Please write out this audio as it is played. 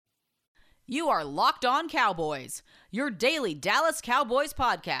You are Locked On Cowboys, your daily Dallas Cowboys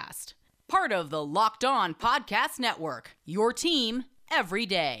podcast. Part of the Locked On Podcast Network, your team every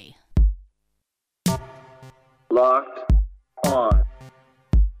day. Locked On.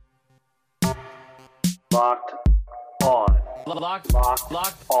 Locked On. Locked On.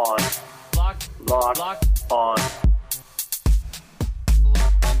 Locked On.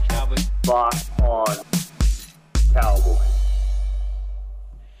 Locked On Cowboys.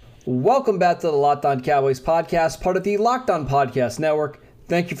 Welcome back to the Locked On Cowboys podcast, part of the Locked On Podcast Network.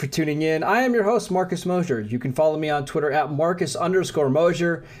 Thank you for tuning in. I am your host, Marcus Mosher. You can follow me on Twitter at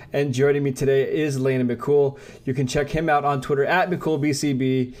Marcus_Mosher. And joining me today is Landon McCool. You can check him out on Twitter at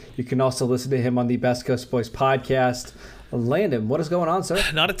McCoolBCB. You can also listen to him on the Best Coast Boys podcast. Landon, what is going on, sir?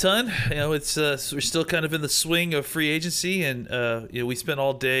 Not a ton. It's we're still kind of in the swing of free agency, and we spent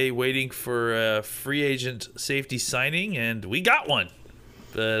all day waiting for a free agent safety signing, and we got one.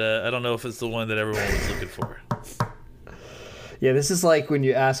 But I don't know if it's the one that everyone was looking for. Yeah, this is like when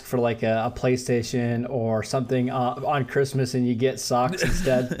you ask for like a PlayStation or something on Christmas and you get socks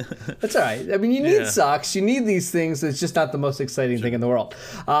instead. That's all right. I mean, you need socks. You need these things. It's just not the most exciting thing in the world.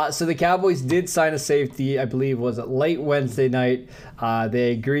 So the Cowboys did sign a safety, I believe, was it late Wednesday night.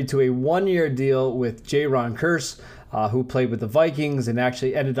 They agreed to a one-year deal with Jayron Kearse, who played with the Vikings and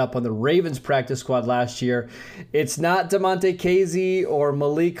actually ended up on the Ravens practice squad last year. It's not Damontae Kazee or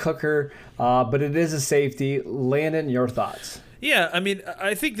Malik Hooker, but it is a safety. Landon, your thoughts? Yeah, I mean,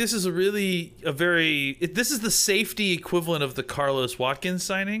 I think this is this is the safety equivalent of the Carlos Watkins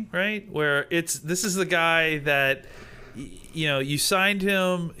signing, right? Where this is the guy that, you signed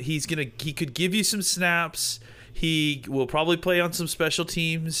him. He could give you some snaps. He will probably play on some special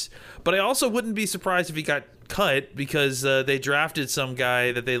teams, but I also wouldn't be surprised if he got cut because they drafted some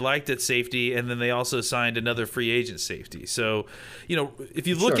guy that they liked at safety, and then they also signed another free agent safety. So, if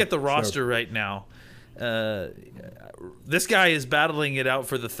you look at the roster right now, this guy is battling it out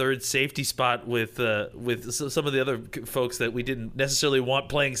for the third safety spot with some of the other folks that we didn't necessarily want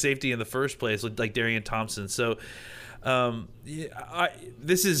playing safety in the first place, like Darian Thompson. So,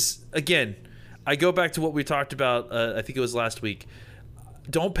 this is, again, I go back to what we talked about, I think it was last week.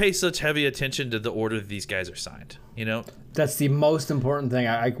 Don't pay such heavy attention to the order that these guys are signed, That's the most important thing.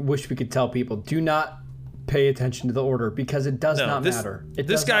 I wish we could tell people. Do not pay attention to the order because it does not matter.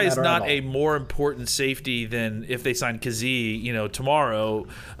 This guy is not a more important safety than if they signed Kazee, tomorrow,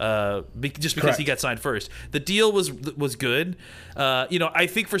 just because Correct. he got signed first. The deal was good. I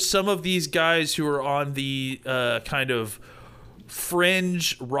think for some of these guys who are on the kind of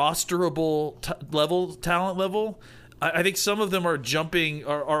fringe rosterable talent level, I think some of them are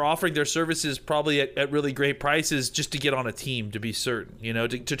are offering their services probably at really great prices just to get on a team, to be certain,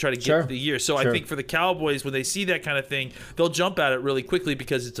 to try to get the year. So I think for the Cowboys, when they see that kind of thing, they'll jump at it really quickly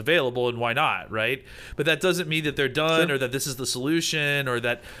because it's available, and why not, right? But that doesn't mean that they're done or that this is the solution or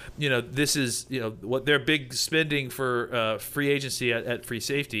that, this is, what their big spending for free agency at free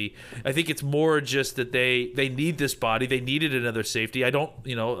safety. I think it's more just that they need this body. They needed another safety. I don't,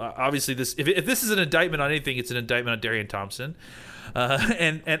 obviously if this is an indictment on anything, it's an indictment on Darian Thompson.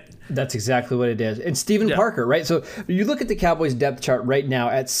 And that's exactly what it is. And Stephen Parker, right? So you look at the Cowboys depth chart right now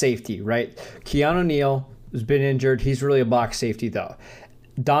at safety, right? Keanu Neal has been injured. He's really a box safety, though.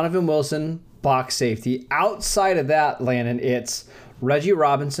 Donovan Wilson, box safety. Outside of that, Landon, it's Reggie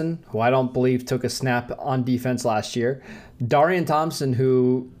Robinson, who I don't believe took a snap on defense last year. Darian Thompson,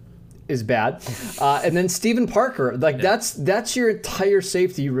 who is bad. And then Stephen Parker. That's your entire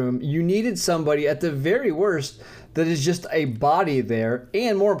safety room. You needed somebody at the very worst that is just a body there.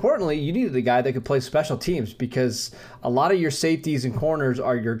 And more importantly, you needed a guy that could play special teams because a lot of your safeties and corners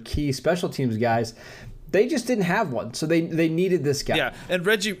are your key special teams guys. They just didn't have one. So they needed this guy. Yeah. And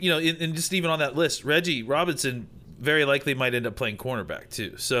Reggie, and just even on that list, Reggie Robinson very likely might end up playing cornerback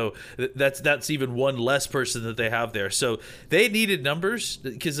too. So that's even one less person that they have there. So they needed numbers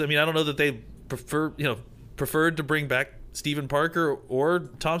because, I don't know that they preferred to bring back Stephen Parker or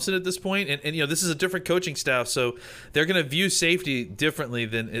Thompson at this point. And this is a different coaching staff, so they're going to view safety differently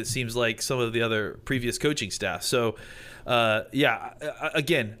than it seems like some of the other previous coaching staff. So,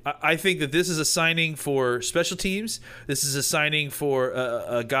 again, I think that this is a signing for special teams. This is a signing for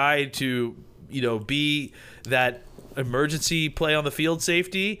a guy to, be that emergency play on the field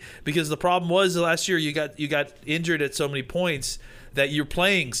safety, because the problem was last year you got injured at so many points that you're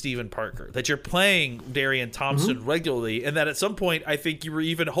playing Steven Parker, that you're playing Darian Thompson regularly, and that at some point I think you were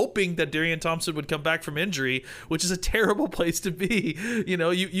even hoping that Darian Thompson would come back from injury, which is a terrible place to be. You know,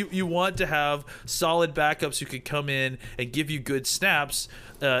 you want to have solid backups who could come in and give you good snaps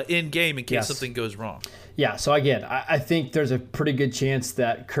in game in case something goes wrong. Yeah, so again, I think there's a pretty good chance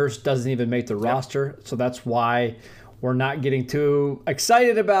that Kearse doesn't even make the roster, so that's why we're not getting too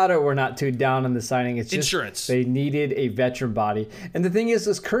excited about it. We're not too down on the signing. It's just insurance. They needed a veteran body. And the thing is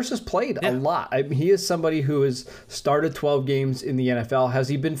Kearse has played a lot. I mean, he is somebody who has started 12 games in the NFL. Has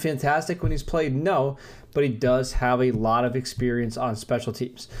he been fantastic when he's played? No, but he does have a lot of experience on special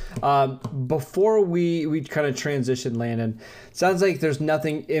teams. Before we kind of transition, Landon, sounds like there's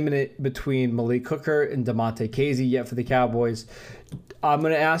nothing imminent between Malik Hooker and Damontae Kazee yet for the Cowboys. I'm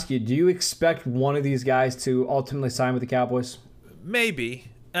going to ask you, do you expect one of these guys to ultimately sign with the Cowboys? Maybe.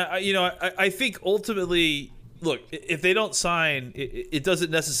 I think ultimately, look, if they don't sign, it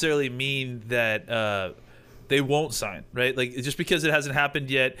doesn't necessarily mean that they won't sign, right? Like, just because it hasn't happened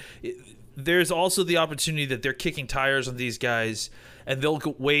yet, there's also the opportunity that they're kicking tires on these guys and they'll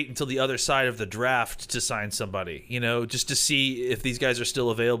wait until the other side of the draft to sign somebody, just to see if these guys are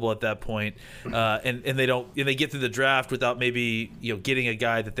still available at that point. And they get through the draft without maybe, getting a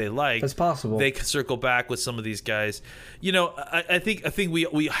guy that they like. That's possible. They can circle back with some of these guys. I think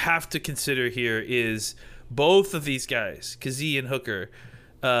we have to consider here is both of these guys, Kazee and Hooker,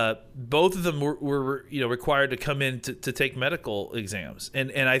 both of them were required to come in to take medical exams,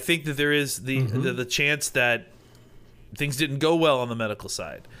 and I think that there is the chance that things didn't go well on the medical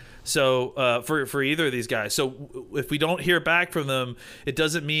side. So for either of these guys, so if we don't hear back from them, it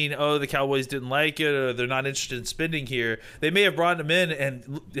doesn't mean the Cowboys didn't like it or they're not interested in spending here. They may have brought them in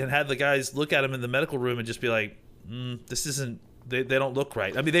and had the guys look at them in the medical room and just be like, this isn't. They don't look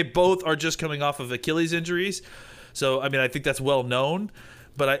right. I mean, they both are just coming off of Achilles injuries, so I mean, I think that's well known.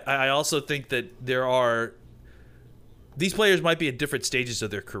 But I also think that these players might be at different stages of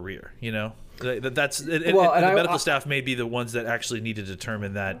their career, the medical staff may be the ones that actually need to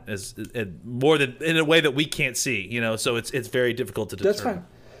determine that as more than in a way that we can't see, so it's very difficult to determine.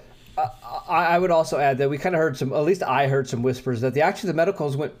 That's fine. I would also add that we kind of heard at least I heard some whispers that the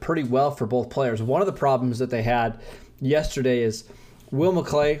medicals went pretty well for both players. One of the problems that they had yesterday is Will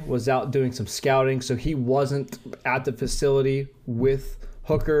McClay was out doing some scouting, so he wasn't at the facility with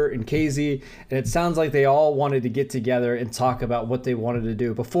Hooker and Kazee, and it sounds like they all wanted to get together and talk about what they wanted to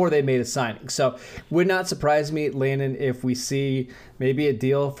do before they made a signing. So would not surprise me, Landon, if we see maybe a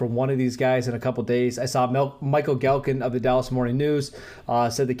deal from one of these guys in a couple days. I saw Michael Gelkin of the Dallas Morning News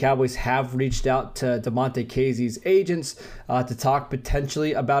said the Cowboys have reached out to Damontae Kazee's agents to talk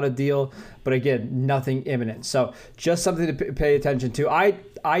potentially about a deal, but again, nothing imminent. So just something to pay attention to.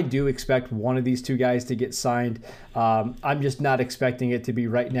 I do expect one of these two guys to get signed. I'm just not expecting it to be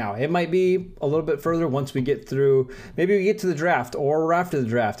right now. It might be a little bit further once we get through. Maybe we get to the draft or after the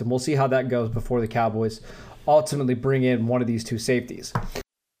draft, and we'll see how that goes before the Cowboys ultimately bring in one of these two safeties.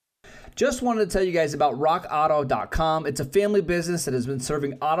 Just wanted to tell you guys about RockAuto.com. It's a family business that has been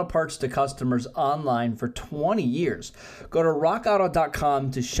serving auto parts to customers online for 20 years. Go to RockAuto.com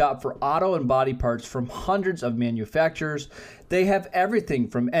to shop for auto and body parts from hundreds of manufacturers. They have everything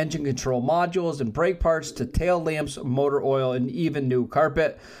from engine control modules and brake parts to tail lamps, motor oil, and even new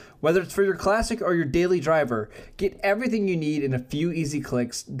carpet. Whether it's for your classic or your daily driver, get everything you need in a few easy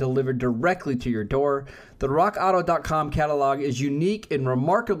clicks delivered directly to your door. The RockAuto.com catalog is unique and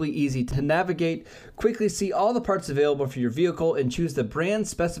remarkably easy to navigate. Quickly see all the parts available for your vehicle and choose the brand,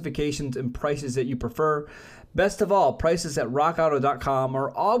 specifications, and prices that you prefer. Best of all, prices at RockAuto.com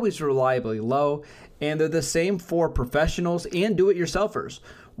are always reliably low, and they're the same for professionals and do-it-yourselfers.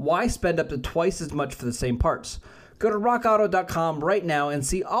 Why spend up to twice as much for the same parts? Go to rockauto.com right now and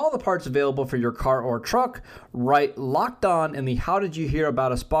see all the parts available for your car or truck. Write Locked On in the How Did You Hear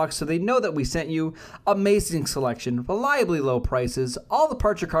About Us box so they know that we sent you. Amazing selection, reliably low prices, all the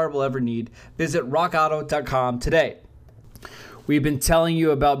parts your car will ever need. Visit rockauto.com today. We've been telling you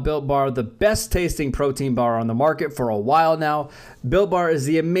about Built Bar, the best tasting protein bar on the market for a while now. Built Bar is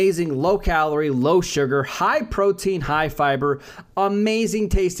the amazing low-calorie, low-sugar, high-protein, high-fiber, amazing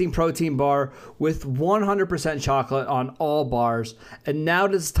tasting protein bar with 100% chocolate on all bars. And now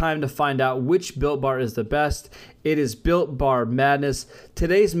it is time to find out which Built Bar is the best. It is Built Bar Madness.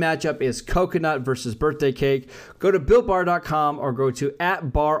 Today's matchup is coconut versus birthday cake. Go to BuiltBar.com or go to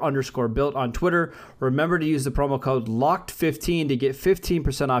 @bar_built on Twitter. Remember to use the promo code LOCKED15 to get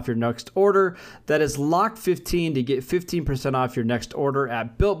 15% off your next order. That is LOCKED15 to get 15% off your next order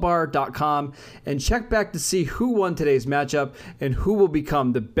at BuiltBar.com. And check back to see who won today's matchup and who will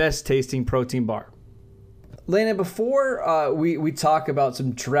become the best tasting protein bar. Landon, before we talk about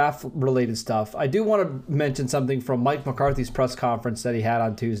some draft-related stuff, I do want to mention something from Mike McCarthy's press conference that he had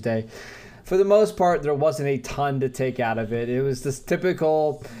on Tuesday. For the most part, there wasn't a ton to take out of it. It was this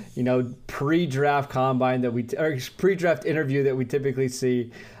typical, pre-draft combine or pre-draft interview that we typically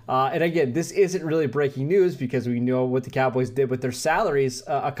see. And again, this isn't really breaking news because we know what the Cowboys did with their salaries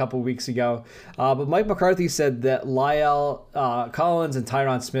a couple weeks ago. But Mike McCarthy said that La'el Collins and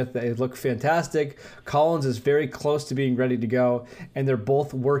Tyron Smith, they look fantastic. Collins is very close to being ready to go, and they're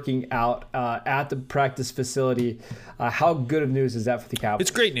both working out at the practice facility. How good of news is that for the Cowboys?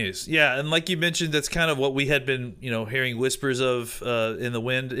 It's great news. Yeah, and like you mentioned, that's kind of what we had been, hearing whispers of in the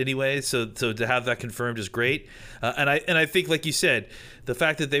wind anyway. So to have that confirmed is great. And I think, like you said, the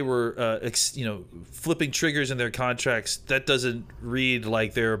fact that they were, flipping triggers in their contracts, that doesn't read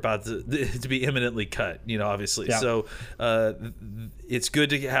like they're about to be imminently cut, obviously. Yeah. So it's good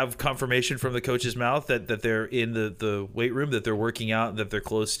to have confirmation from the coach's mouth that they're in the weight room, that they're working out, that they're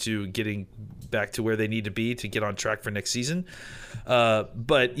close to getting back to where they need to be to get on track for next season.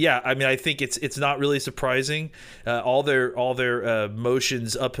 But yeah, I mean, I think it's not really surprising. All their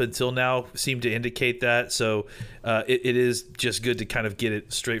motions up until now seem to indicate that. So it is just good to kind of get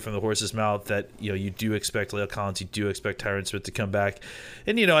it straight from the horse's mouth that you do expect La'el Collins, you do expect Tyron Smith to come back,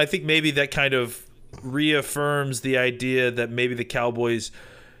 and I think maybe that kind of reaffirms the idea that maybe the Cowboys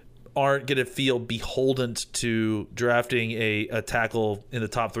aren't going to feel beholden to drafting a tackle in the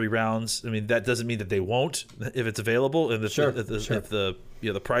top 3 rounds. I mean, that doesn't mean that they won't if it's available and if the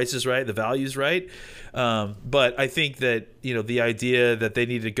price is right, the value is right. But I think that the idea that they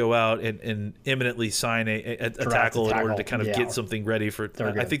need to go out and imminently sign a tackle in order to kind of get something ready for.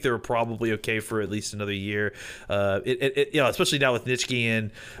 I think they were probably okay for at least another year. Especially now with Nitschke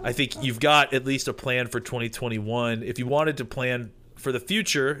in, I think you've got at least a plan for 2021. If you wanted to plan for the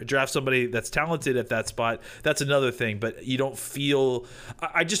future, draft somebody that's talented at that spot, that's another thing. But you don't feel –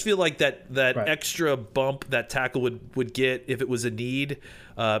 I just feel like that right. Extra bump that tackle would get if it was a need,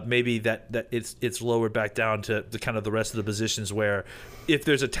 maybe that it's lowered back down to the kind of the rest of the positions where if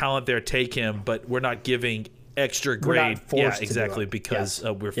there's a talent there, take him, but we're not giving extra grade. Yeah, exactly, because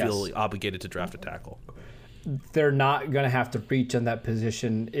we're feeling obligated to draft a tackle. They're not going to have to reach on that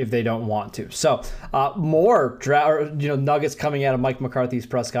position if they don't want to. So more nuggets coming out of Mike McCarthy's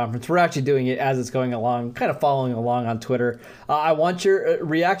press conference. We're actually doing it as it's going along, kind of following along on Twitter. I want your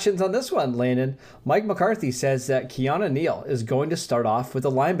reactions on this one, Landon. Mike McCarthy says that Keanu Neal is going to start off with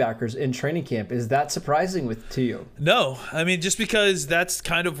the linebackers in training camp. Is that surprising to you? No. I mean, just because that's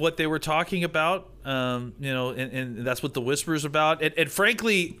kind of what they were talking about. And that's what the whispers about. And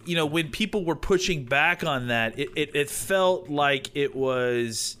frankly, when people were pushing back on that, it felt like it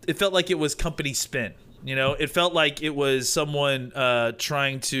was company spin. It felt like it was someone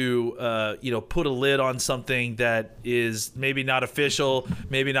trying to put a lid on something that is maybe not official,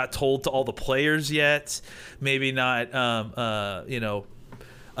 maybe not told to all the players yet, maybe not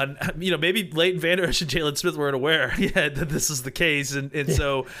maybe Leighton Vander Esch and Jaylon Smith weren't aware yet that this is the case, and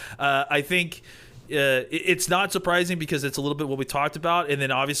so I think it's not surprising because it's a little bit what we talked about, and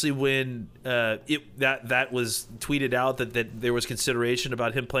then obviously when that was tweeted out that there was consideration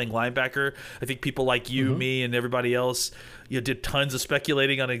about him playing linebacker, I think people like you, me, and everybody else did tons of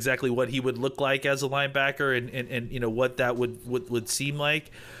speculating on exactly what he would look like as a linebacker and what that would seem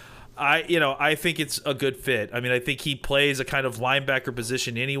like. I think it's a good fit. I mean, I think he plays a kind of linebacker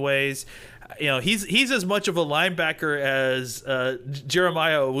position anyways. He's as much of a linebacker as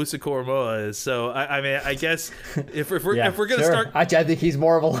Jeremiah Owusu-Koramoah is. So I mean, I guess if we're gonna start, I think he's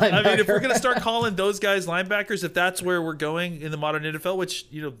more of a linebacker. I mean, if we're gonna start calling those guys linebackers, if that's where we're going in the modern NFL, which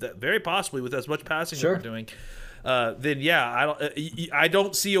very possibly with as much passing that we're doing. Then I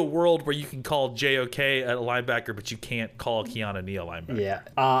don't see a world where you can call JOK a linebacker, but you can't call Keanu Neal a linebacker. Yeah,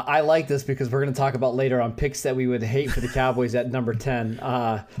 I like this because we're going to talk about later on picks that we would hate for the Cowboys at number 10.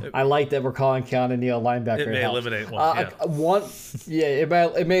 I like that we're calling Keanu Neal a linebacker. It may eliminate one.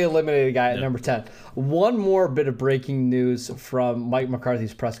 It may eliminate a guy at number 10. One more bit of breaking news from Mike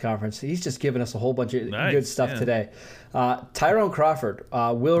McCarthy's press conference. He's just given us a whole bunch of good stuff today. Tyrone Crawford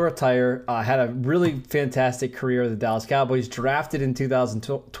will retire. Had a really fantastic career with the Dallas Cowboys. Drafted in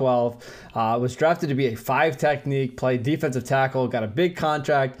 2012. Was drafted to be a 5 technique. Played defensive tackle. Got a big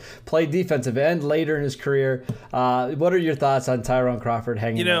contract. Played defensive end later in his career. What are your thoughts on Tyrone Crawford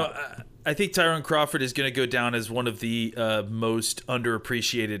hanging out? I think Tyrone Crawford is going to go down as one of the most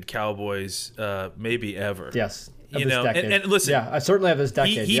underappreciated Cowboys maybe ever. Yes. You know, and listen, I certainly have this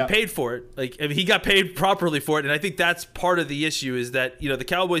decade. He paid for it. Like, I mean, he got paid properly for it, and I think that's part of the issue is that the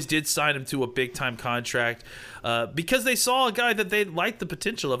Cowboys did sign him to a big time contract because they saw a guy that they liked the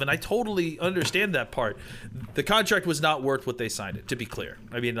potential of, and I totally understand that part. The contract was not worth what they signed it. To be clear,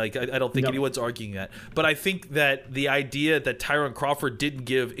 I mean, like, I don't think anyone's arguing that, but I think that the idea that Tyrone Crawford didn't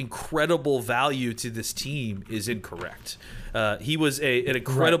give incredible value to this team is incorrect. He was an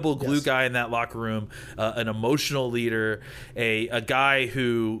incredible glue guy in that locker room, an emotional leader, a guy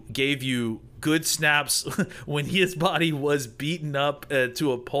who gave you good snaps when his body was beaten up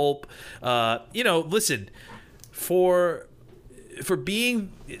to a pulp. Listen, for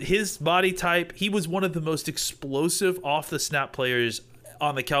being his body type, he was one of the most explosive off the snap players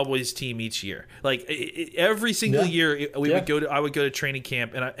on the Cowboys team each year. Like every single year I would go to training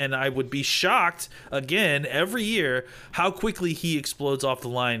camp and I would be shocked again every year how quickly he explodes off the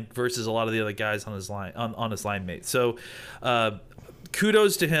line versus a lot of the other guys on his line on his line mates. So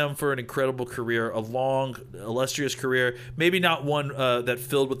kudos to him for an incredible career, a long, illustrious career. Maybe not one that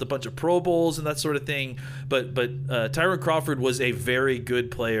filled with a bunch of Pro Bowls and that sort of thing, but Tyrone Crawford was a very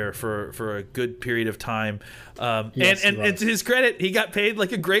good player for a good period of time. And to his credit, he got paid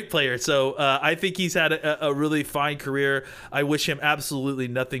like a great player. So I think he's had a really fine career. I wish him absolutely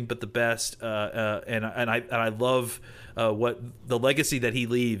nothing but the best. And I love what the legacy that he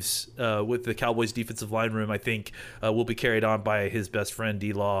leaves with the Cowboys defensive line room, I think will be carried on by his best friend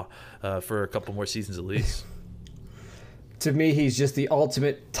D-Law for a couple more seasons at least. To me, he's just the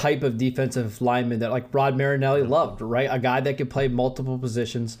ultimate type of defensive lineman that like Rod Marinelli loved, right? A guy that could play multiple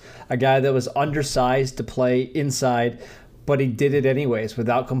positions, a guy that was undersized to play inside, but he did it anyways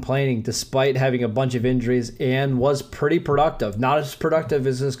without complaining despite having a bunch of injuries and was pretty productive. Not as productive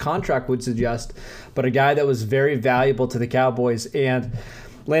as his contract would suggest, but a guy that was very valuable to the Cowboys. And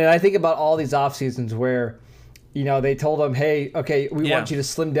Landon, I think about all these off seasons where they told him, hey, okay, we want you to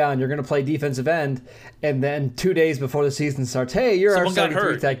slim down. You're going to play defensive end. And then 2 days before the season starts, hey, you're our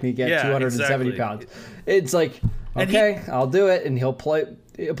 73 technique at 270 pounds. It's like, okay, I'll do it. And he'll play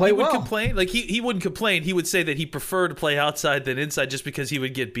well. Would complain. Like he wouldn't complain. He would say that he preferred to play outside than inside just because he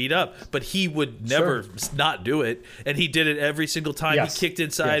would get beat up. But he would never not do it. And he did it every single time. He kicked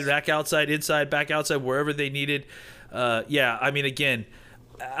inside, back outside, inside, back outside, wherever they needed. I mean, again,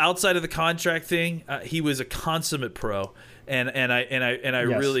 outside of the contract thing, he was a consummate pro, and I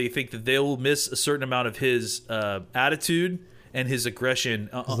really think that they'll miss a certain amount of his attitude and his aggression,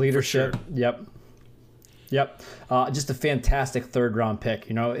 his leadership. For sure. Yep. Just a fantastic third-round pick.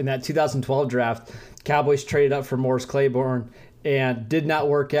 In that 2012 draft, Cowboys traded up for Morris Claiborne and did not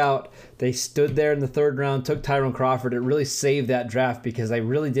work out. They stood there in the third round, took Tyrone Crawford. It really saved that draft because they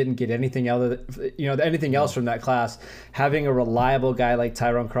really didn't get anything anything else from that class. Having a reliable guy like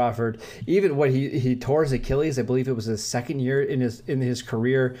Tyrone Crawford, even when he tore his Achilles, I believe it was his second year in his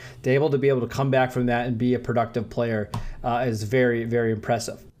career, to be able to come back from that and be a productive player is very, very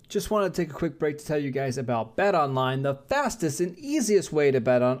impressive. Just want to take a quick break to tell you guys about BetOnline, the fastest and easiest way to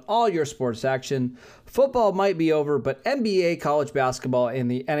bet on all your sports action. Football might be over, but NBA, college basketball,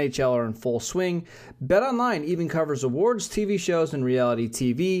 and the NHL are in full swing. BetOnline even covers awards, TV shows, and reality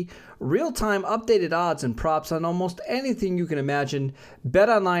TV. Real-time updated odds and props on almost anything you can imagine.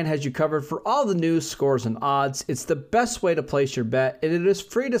 BetOnline has you covered for all the news, scores, and odds. It's the best way to place your bet, and it is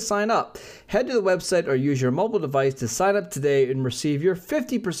free to sign up. Head to the website or use your mobile device to sign up today and receive your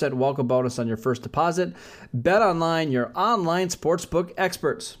 50% welcome bonus on your first deposit. BetOnline, your online sportsbook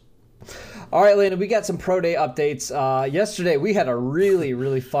experts. All right, Landon, we got some pro day updates. Yesterday, we had a really,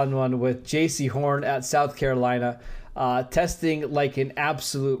 really fun one with J.C. Horn at South Carolina. Testing like an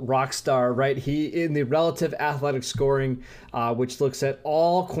absolute rock star, right? He in the relative athletic scoring, which looks at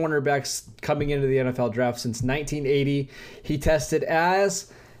all cornerbacks coming into the NFL draft since 1980. He tested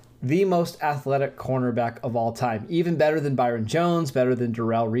as the most athletic cornerback of all time, even better than Byron Jones, better than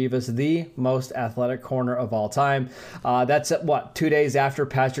Darrelle Revis, the most athletic corner of all time. That's at 2 days after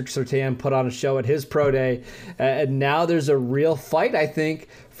Patrick Surtain put on a show at his pro day, and now there's a real fight, I think,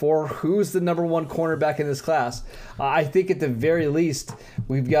 for who's the number one cornerback in this class. I think at the very least,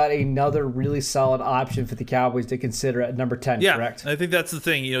 we've got another really solid option for the Cowboys to consider at number 10, correct? I think that's the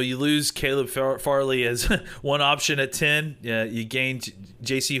thing. You lose Caleb Farley as one option at 10. You gain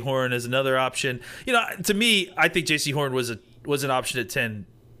J.C. Horn as another option. To me, I think J.C. Horn was an option at 10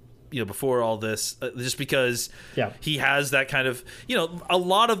 before all this, just because he has that kind of, a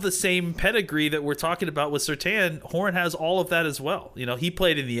lot of the same pedigree that we're talking about with Surtain. Horn has all of that as well. He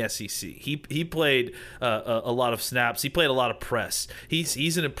played in the SEC. He played a lot of snaps. He played a lot of press.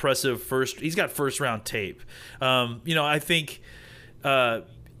 He's an impressive he's got first round tape. I think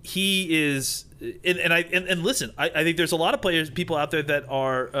he is, and listen, I think there's a lot of people out there that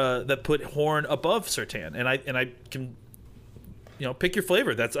are that put Horn above Surtain, and I can, pick your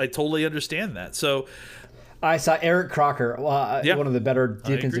flavor. I totally understand that. So I saw Eric Crocker, one of the better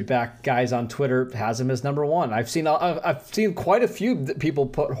defensive back guys on Twitter, has him as number one. I've seen quite a few people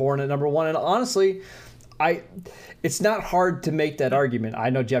put Horn at number one, and honestly, it's not hard to make that argument.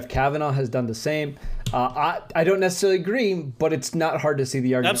 I know Jeff Kavanaugh has done the same. I don't necessarily agree, but it's not hard to see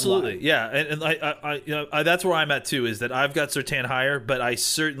the argument. Absolutely, why. yeah, and I that's where I'm at too. Is that I've got Surtain higher, but I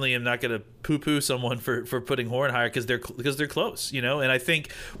certainly am not going to poo-poo someone for putting Horn higher because they're close, And I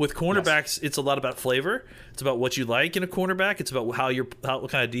think with cornerbacks, It's a lot about flavor. It's about what you like in a cornerback. It's about what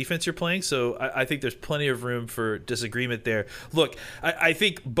kind of defense you're playing. So I think there's plenty of room for disagreement there. Look, I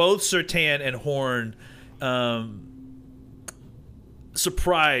think both Surtain and Horn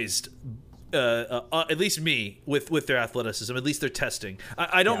surprised. At least me with their athleticism, at least their testing.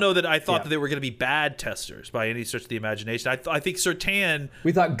 I don't know that I thought that they were going to be bad testers by any stretch of the imagination. I think Surtain,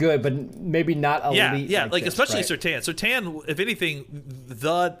 we thought good, but maybe not elite. Yeah, like this, especially right? Surtain. Surtain, if anything,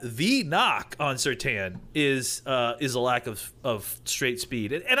 the knock on Surtain is a lack of straight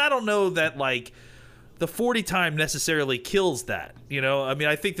speed, and I don't know that the 40 time necessarily kills that.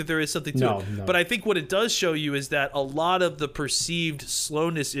 I think that there is something to it. No. But I think what it does show you is that a lot of the perceived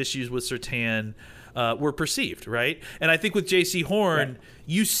slowness issues with Surtain were perceived, right? And I think with J.C. Horn,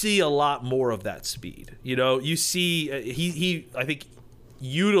 you see a lot more of that speed. You see he I think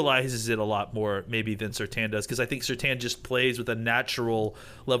utilizes it a lot more maybe than Surtain does, because I think Surtain just plays with a natural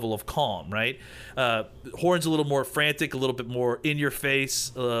level of calm, right? Horn's a little more frantic, a little bit more in your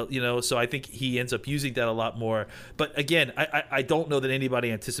face, so I think he ends up using that a lot more. But again, I don't know that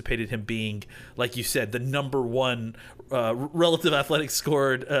anybody anticipated him being, like you said, the number one relative athletic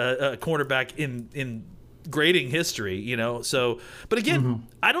scored cornerback in grading history, so, but again,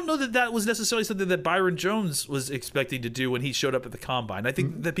 I don't know that was necessarily something that Byron Jones was expecting to do when he showed up at the combine. I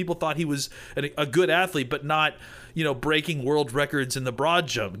think that people thought he was a good athlete, but not, breaking world records in the broad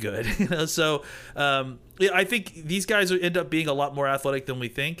jump good, so, I think these guys end up being a lot more athletic than we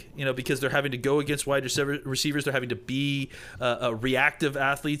think, because they're having to go against wide receivers. They're having to be reactive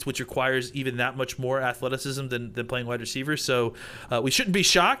athletes, which requires even that much more athleticism than playing wide receivers. So we shouldn't be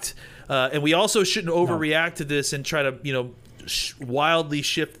shocked, and we also shouldn't overreact to this and try to wildly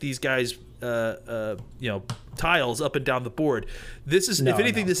shift these guys tiles up and down the board. This is, if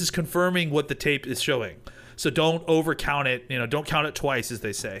anything, this is confirming what the tape is showing. So don't overcount it. Don't count it twice, as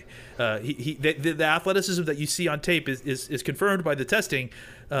they say. The athleticism that you see on tape is confirmed by the testing,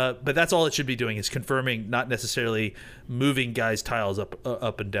 but that's all it should be doing, is confirming, not necessarily moving guys' tiles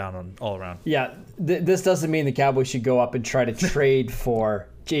up and down all around. Yeah, this doesn't mean the Cowboys should go up and try to trade for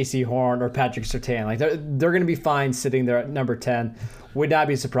J.C. Horn or Patrick Surtain. They're going to be fine sitting there at number 10. Would not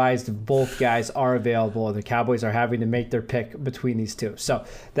be surprised if both guys are available and the Cowboys are having to make their pick between these two. So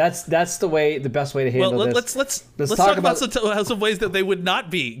that's the best way to handle this. Let's talk about some ways that they would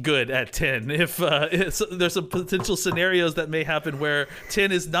not be good at 10. If there's some potential scenarios that may happen where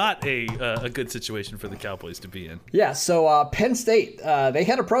 10 is not a good situation for the Cowboys to be in. Yeah. So Penn State, they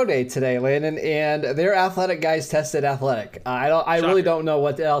had a pro day today, Landon, and their athletic guys tested athletic. I really don't know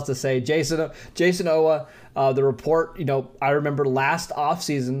what else to say. Jason Owa. The report, I remember last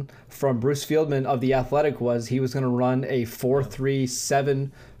offseason from Bruce Fieldman of The Athletic was he was going to run a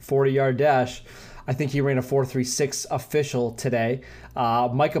 4.37 40-yard dash. I think he ran a 4.36 official today.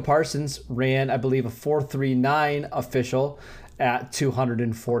 Micah Parsons ran, I believe, a 4.39 official at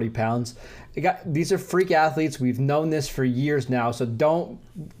 240 pounds. These are freak athletes. We've known this for years now, so don't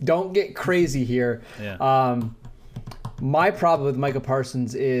get crazy here. Yeah. My problem with Micah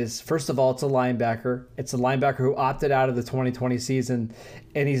Parsons is, first of all, it's a linebacker. It's a linebacker who opted out of the 2020 season,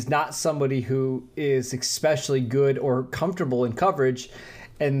 and he's not somebody who is especially good or comfortable in coverage.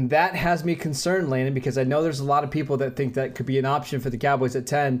 And that has me concerned, Landon, because I know there's a lot of people that think that could be an option for the Cowboys at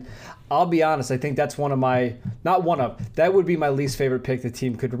 10. I'll be honest, I think that's that would be my least favorite pick the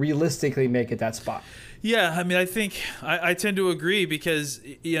team could realistically make at that spot. Yeah, I think I tend to agree because,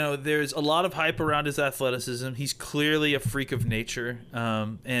 there's a lot of hype around his athleticism. He's clearly a freak of nature.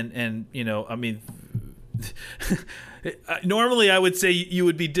 Normally I would say you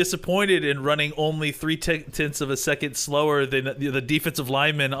would be disappointed in running only 0.3 of a second slower than the defensive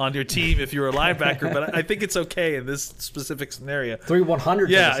lineman on your team if you're a linebacker, but I think it's okay in this specific scenario. 3/100ths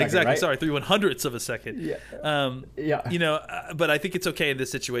yeah, of a second, exactly. Right? Sorry, 3/100ths of a second. Yeah. But I think it's okay in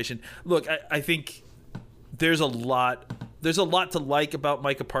this situation. Look, I think there's a lot to like about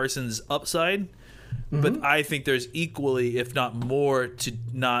Micah Parsons' upside, but I think there's equally, if not more, to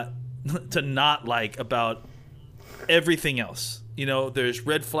not like about everything else There's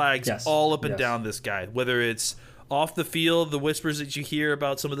red flags all up and down this guy, whether it's off the field, the whispers that you hear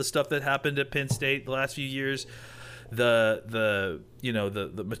about some of the stuff that happened at Penn State the last few years, the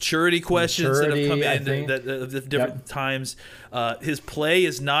maturity questions that have come in at different times. His play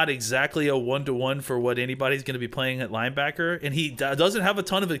is not exactly a 1-to-1 for what anybody's going to be playing at linebacker, and he doesn't have a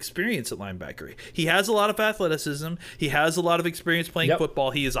ton of experience at linebacker. He has a lot of athleticism. He has a lot of experience playing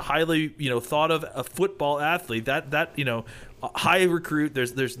football. He is a highly thought of a football athlete. That a high recruit.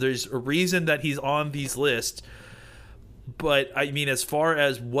 There's a reason that he's on these lists. But I mean, as far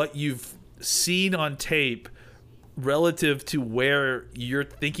as what you've seen on tape relative to where you're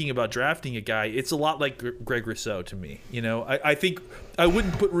thinking about drafting a guy, it's a lot like Greg Rousseau to me. I think I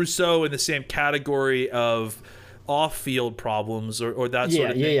wouldn't put Rousseau in the same category of off-field problems or that sort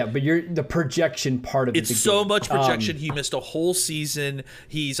of thing. Yeah. But the projection part of it's so much projection. He missed a whole season.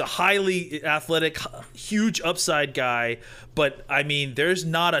 He's a highly athletic, huge upside guy. But I mean, there's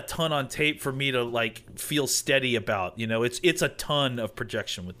not a ton on tape for me to feel steady about. It's a ton of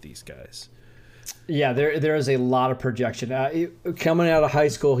projection with these guys. Yeah, there is a lot of projection. Coming out of high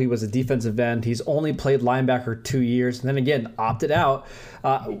school, he was a defensive end. He's only played linebacker 2 years, and then again opted out.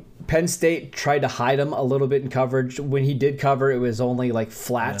 Penn State tried to hide him a little bit in coverage. When he did cover, it was only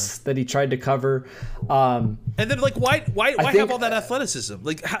flats that he tried to cover. And then why have all that athleticism?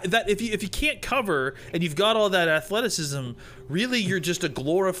 That if you can't cover and you've got all that athleticism, really you're just a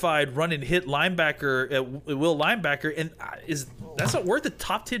glorified run and hit linebacker, will linebacker, and that's not worth a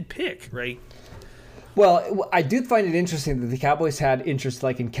top 10 pick, right? Well, I do find it interesting that the Cowboys had interest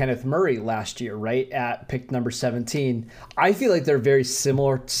in Kenneth Murray last year, right, at pick number 17. I feel like they're a very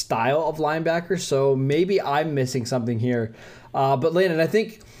similar style of linebacker, so maybe I'm missing something here. But Landon, I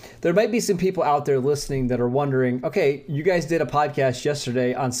think there might be some people out there listening that are wondering, okay, you guys did a podcast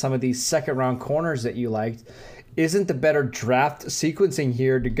yesterday on some of these second-round corners that you liked. Isn't the better draft sequencing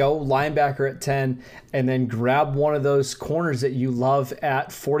here to go linebacker at 10 and then grab one of those corners that you love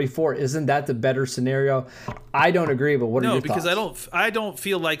at 44? Isn't that the better scenario? I don't agree, but what are your thoughts? No, because I don't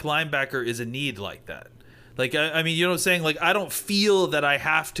feel like linebacker is a need like that. I mean, you know what I'm saying? I don't feel that I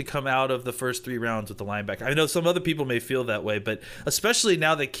have to come out of the first 3 rounds with the linebacker. I know some other people may feel that way, but especially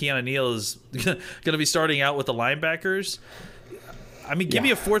now that Keanu Neal is going to be starting out with the linebackers. I mean, give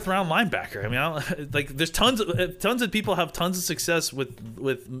me a 4th round linebacker. I mean, there's tons of people have tons of success with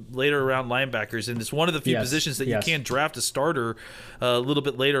later round linebackers, and it's one of the few positions that you can draft a starter a little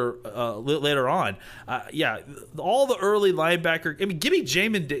bit later on. All the early linebacker. I mean, give me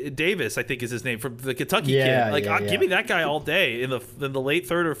Jamin Davis, I think is his name, from the Kentucky kid. Give me that guy all day in the late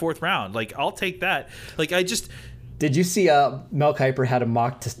 3rd or 4th round. I'll take that. Did you see Mel Kiper had a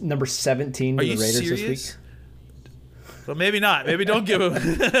mock to number 17 to the Raiders serious? This week? Well, maybe not. Maybe don't give him.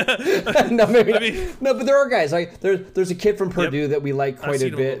 No, no, but there are guys there's a kid from Purdue that we like quite a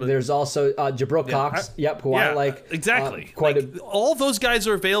bit. There's also Jabril Cox. Who I like exactly. All those guys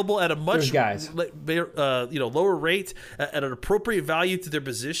are available at a much lower rate at an appropriate value to their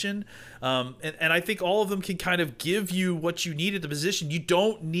position, and I think all of them can kind of give you what you need at the position. You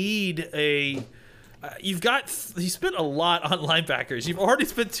don't need a. You spent a lot on linebackers. You've already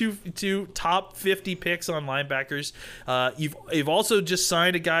spent two top 50 picks on linebackers. You've also just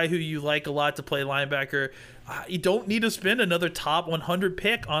signed a guy who you like a lot to play linebacker. You don't need to spend another top 100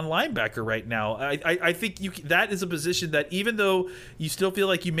 pick on linebacker right now. I think that is a position that, even though you still feel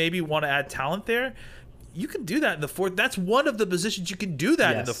like you maybe want to add talent there, you can do that in the 4th. That's one of the positions you can do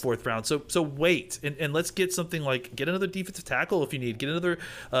that in the 4th round. So wait and let's get something get another defensive tackle if you need. Get another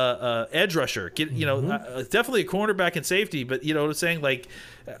edge rusher. Get definitely a cornerback and safety. But you know what I'm saying?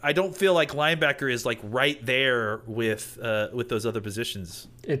 I don't feel like linebacker is right there with those other positions.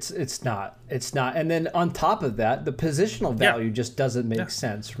 It's not. And then on top of that, the positional value just doesn't make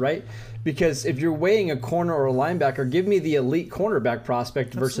sense, right? Because if you're weighing a corner or a linebacker, give me the elite cornerback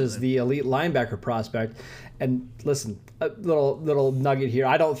prospect versus the elite linebacker prospect. And listen, a little nugget here.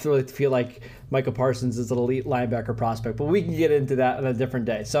 I don't really feel like Micah Parsons is an elite linebacker prospect, but we can get into that on a different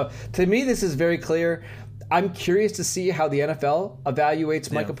day. So to me, this is very clear. I'm curious to see how the NFL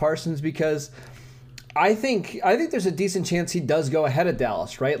evaluates Micah Parsons, because I think there's a decent chance he does go ahead of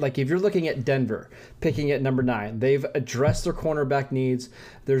Dallas, right? If you're looking at Denver, picking at number 9, they've addressed their cornerback needs.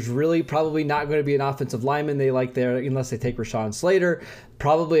 There's really probably not going to be an offensive lineman they like there unless they take Rashawn Slater.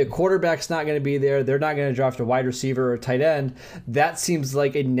 Probably a quarterback's not going to be there. They're not going to draft a wide receiver or a tight end. That seems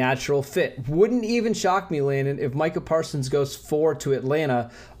like a natural fit. Wouldn't even shock me, Landon, if Micah Parsons goes 4 to Atlanta,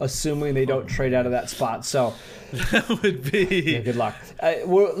 assuming they don't trade out of that spot. So that would be good luck.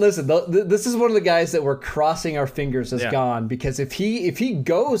 Listen, this is one of the guys that we're crossing our fingers has gone, because if he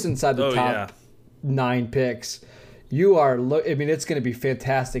goes inside the top 9 picks, you are, I mean, it's going to be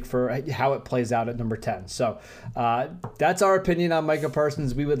fantastic for how it plays out at number 10. So that's our opinion on Micah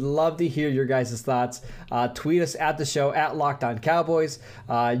Parsons. We would love to hear your guys' thoughts. Tweet us at the show at Locked On Cowboys.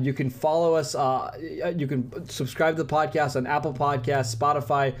 You can follow us. You can subscribe to the podcast on Apple Podcasts,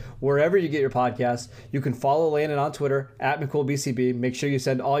 Spotify, wherever you get your podcasts. You can follow Landon on Twitter at McCoolBCB. Make sure you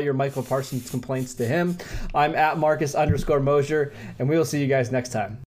send all your Michael Parsons complaints to him. I'm at Marcus_Mosher, and we will see you guys next time.